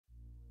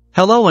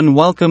Hello and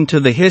welcome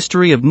to the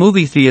history of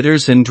movie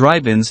theaters and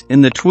drive-ins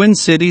in the Twin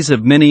Cities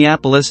of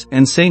Minneapolis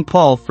and St.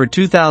 Paul for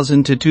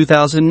 2000 to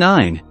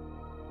 2009.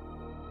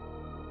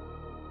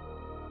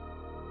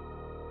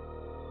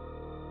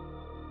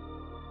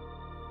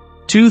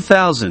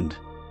 (2000)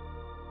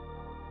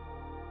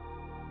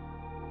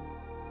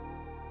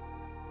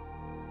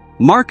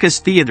 Marcus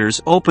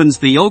Theaters opens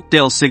the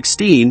Oakdale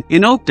 16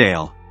 in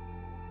Oakdale.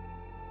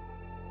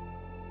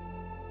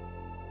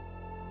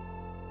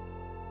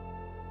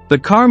 The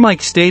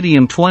Carmike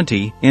Stadium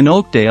 20 in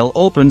Oakdale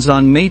opens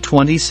on May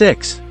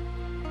 26.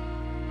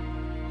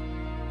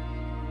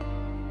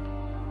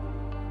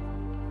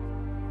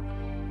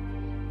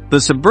 The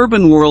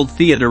Suburban World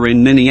Theater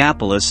in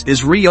Minneapolis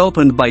is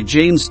reopened by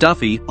James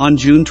Duffy on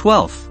June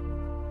 12.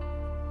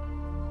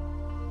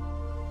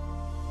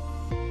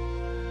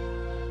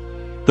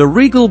 The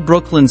Regal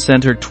Brooklyn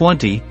Center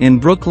 20 in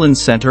Brooklyn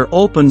Center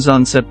opens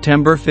on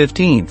September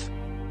 15.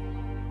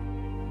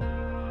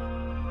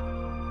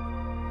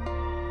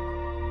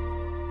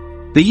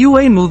 The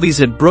UA Movies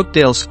at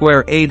Brookdale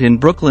Square 8 in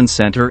Brooklyn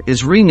Center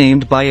is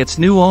renamed by its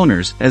new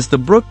owners as the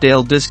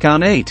Brookdale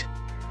Discount 8.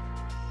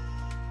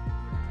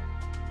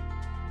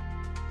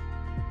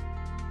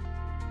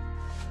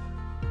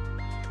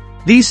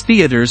 These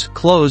theaters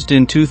closed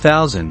in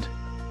 2000.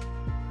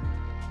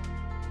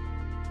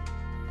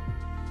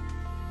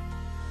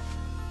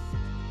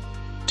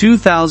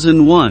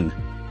 (2001)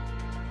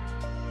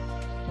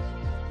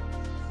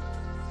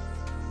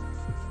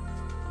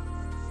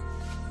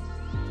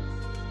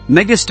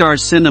 Megastar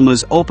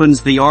Cinemas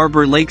opens the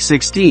Arbor Lake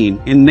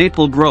 16 in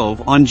Maple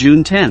Grove on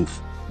June 10.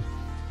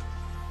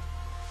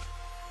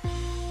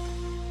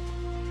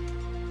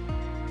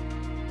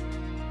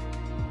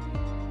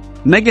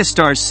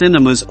 Megastar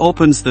Cinemas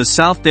opens the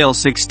Southdale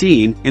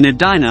 16 in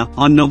Edina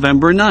on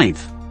November 9.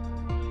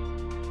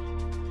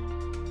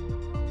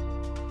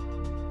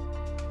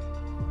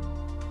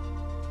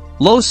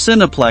 Lowe's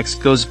Cineplex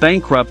goes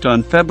bankrupt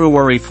on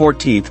February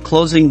 14,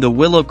 closing the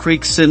Willow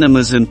Creek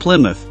Cinemas in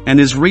Plymouth, and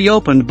is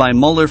reopened by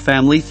Muller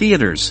Family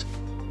Theaters.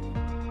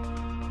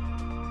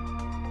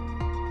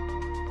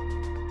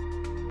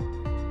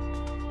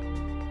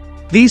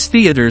 These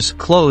theaters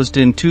closed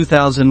in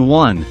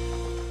 2001.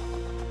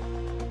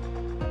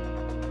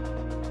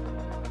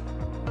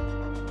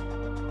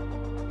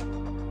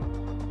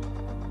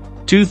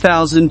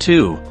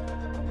 (2002)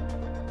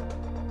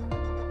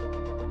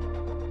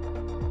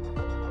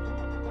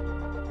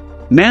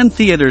 Mann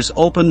Theaters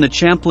open the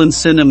Champlin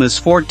Cinemas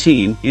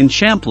 14 in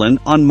Champlin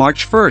on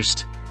March 1.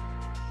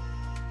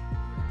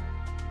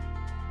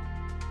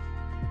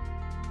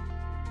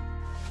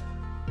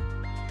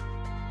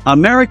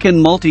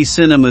 American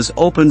Multi-Cinemas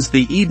opens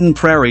the Eden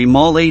Prairie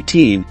Mall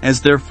 18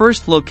 as their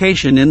first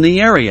location in the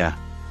area.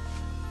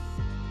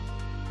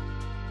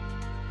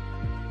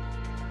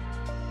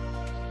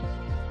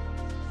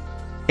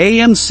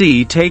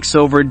 AMC takes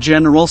over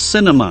General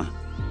Cinema.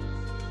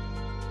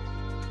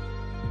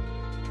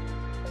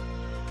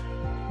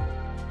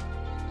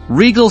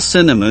 Regal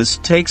Cinemas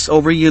takes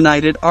over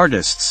United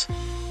Artists.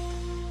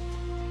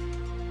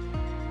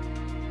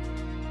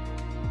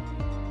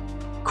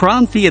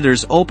 Crown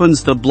Theaters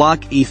opens the Block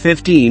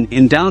E15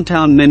 in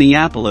downtown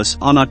Minneapolis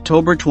on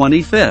October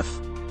 25.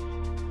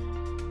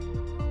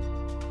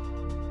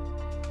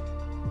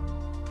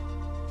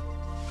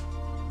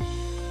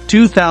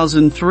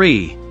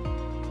 (2003)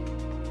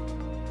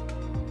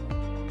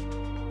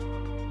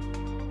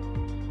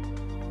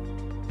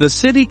 The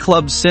City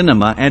Club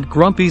Cinema at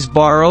Grumpy's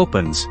Bar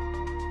opens.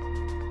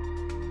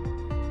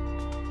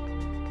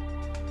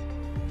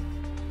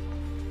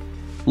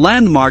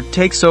 Landmark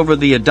takes over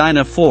the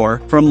Edina 4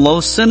 from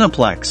Lowe's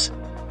Cineplex.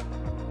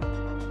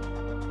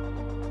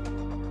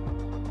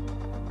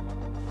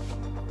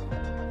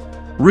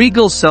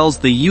 Regal sells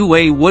the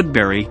UA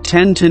Woodbury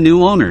 10 to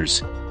new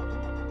owners.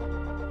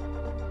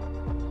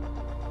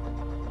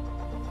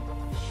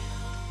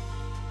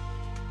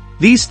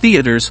 These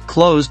theaters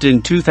closed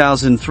in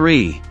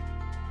 2003.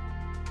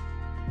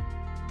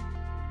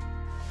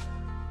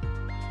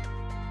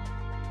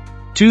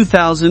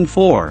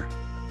 (2004)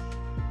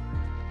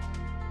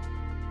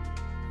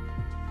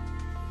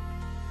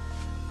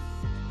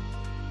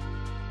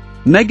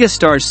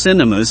 Megastar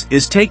Cinemas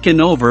is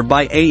taken over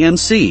by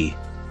AMC.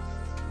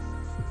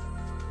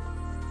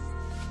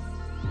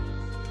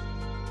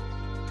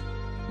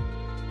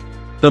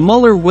 The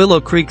Muller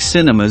Willow Creek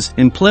Cinemas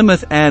in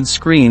Plymouth adds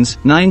screens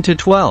 9 to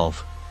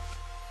 12.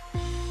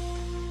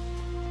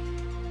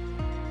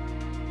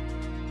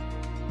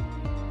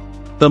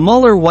 The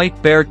Muller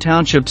White Bear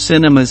Township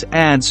Cinemas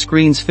adds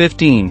screens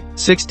 15,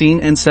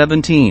 16 and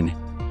 17.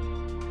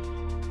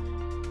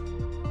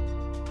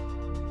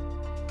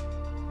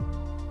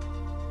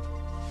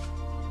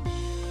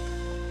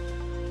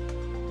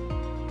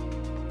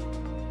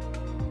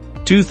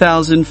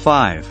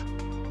 (2005)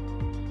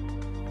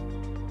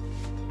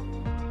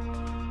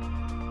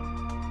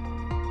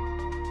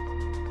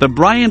 The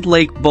Bryant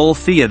Lake Bowl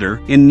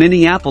Theater in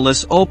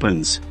Minneapolis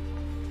opens.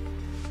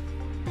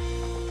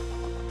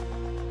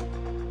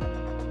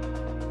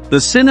 The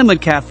Cinema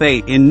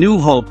Cafe in New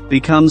Hope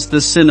becomes the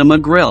Cinema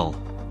Grill.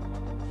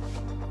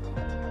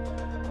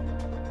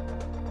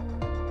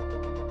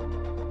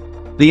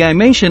 The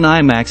Imation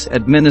IMAX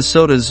at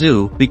Minnesota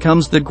Zoo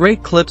becomes the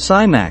Great Clips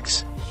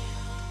IMAX.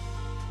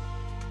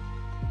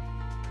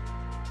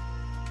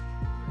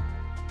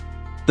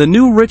 The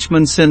new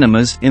Richmond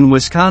Cinemas in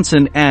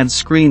Wisconsin adds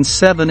screens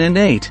 7 and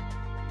 8.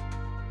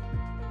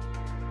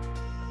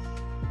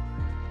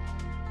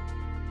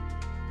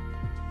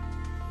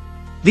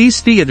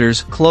 These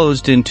theaters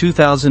closed in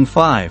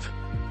 2005.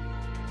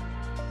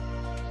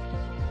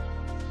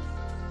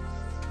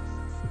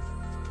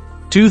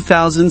 -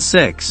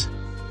 2006.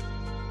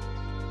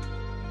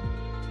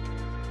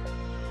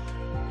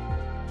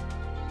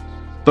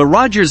 The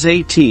Rogers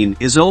 18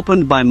 is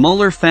opened by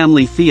Muller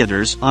Family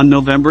Theaters on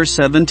November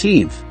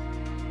 17th.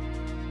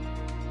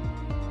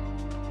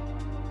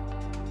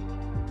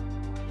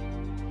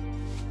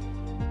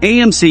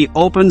 AMC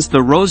opens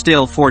the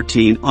Rosedale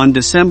 14 on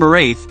December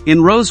 8th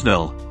in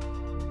Roseville.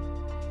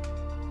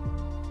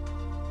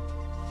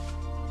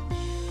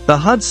 The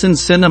Hudson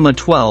Cinema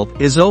 12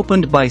 is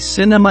opened by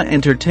Cinema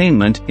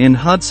Entertainment in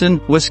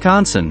Hudson,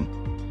 Wisconsin.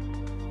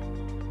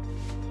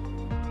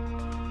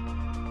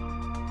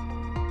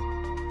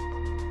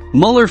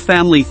 Muller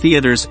Family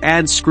Theaters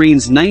adds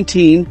screens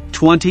 19,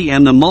 20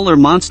 and the Muller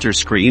Monster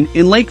Screen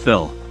in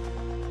Lakeville.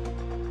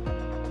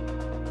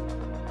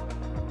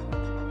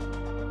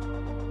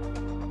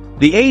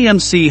 The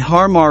AMC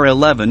Harmar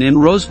 11 in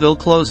Roseville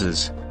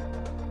closes.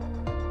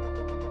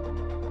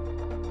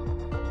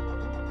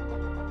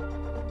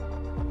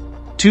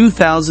 -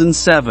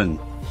 2007.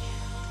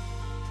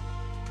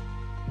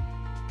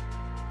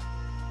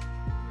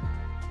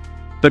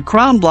 The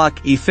Crown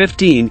Block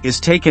E15 is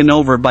taken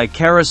over by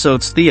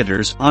Carasotes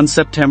Theaters on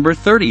September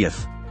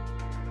 30th.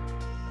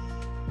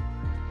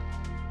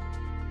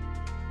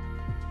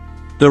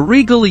 The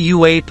Regal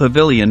UA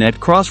Pavilion at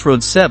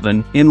Crossroads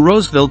 7 in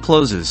Roseville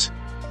closes.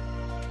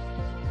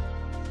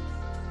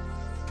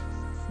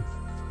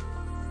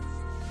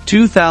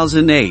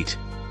 2008.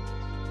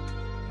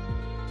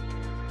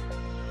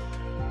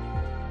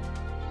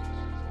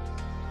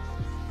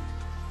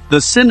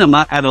 The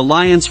Cinema at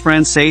Alliance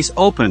Francaise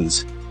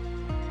opens.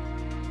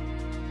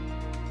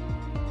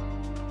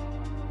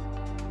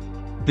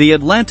 The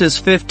Atlantis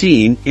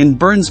 15 in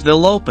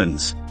Burnsville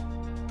opens.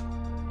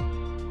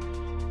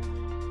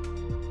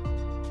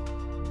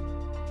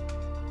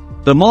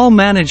 The mall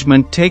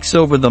management takes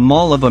over the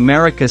Mall of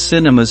America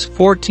Cinemas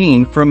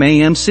 14 from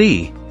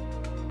AMC.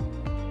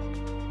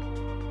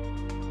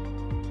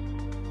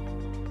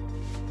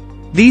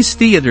 These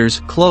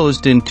theaters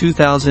closed in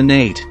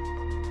 2008. -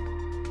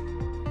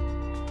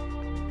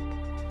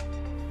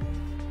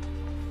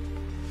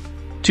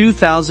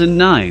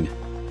 2009.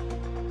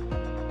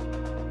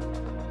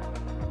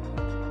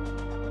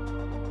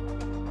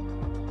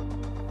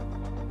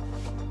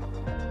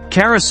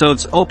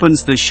 Carasotes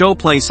opens the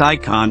Showplace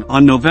Icon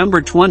on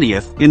November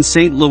 20th in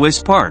St. Louis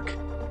Park.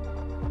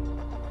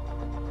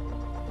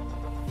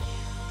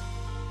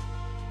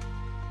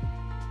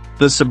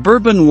 The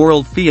Suburban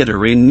World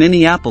Theater in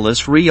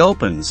Minneapolis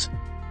reopens.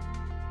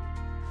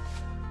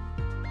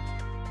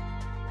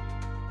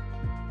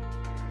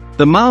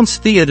 The Mounds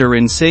Theater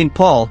in St.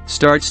 Paul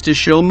starts to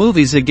show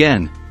movies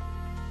again.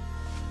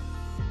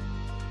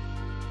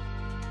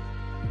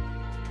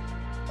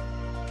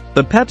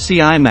 The Pepsi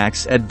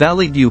IMAX at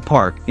Valley View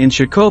Park in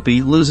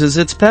Shakopee loses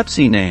its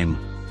Pepsi name.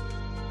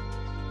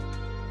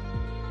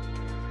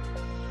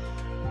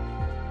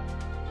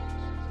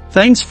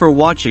 Thanks for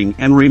watching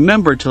and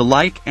remember to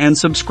like and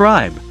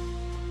subscribe.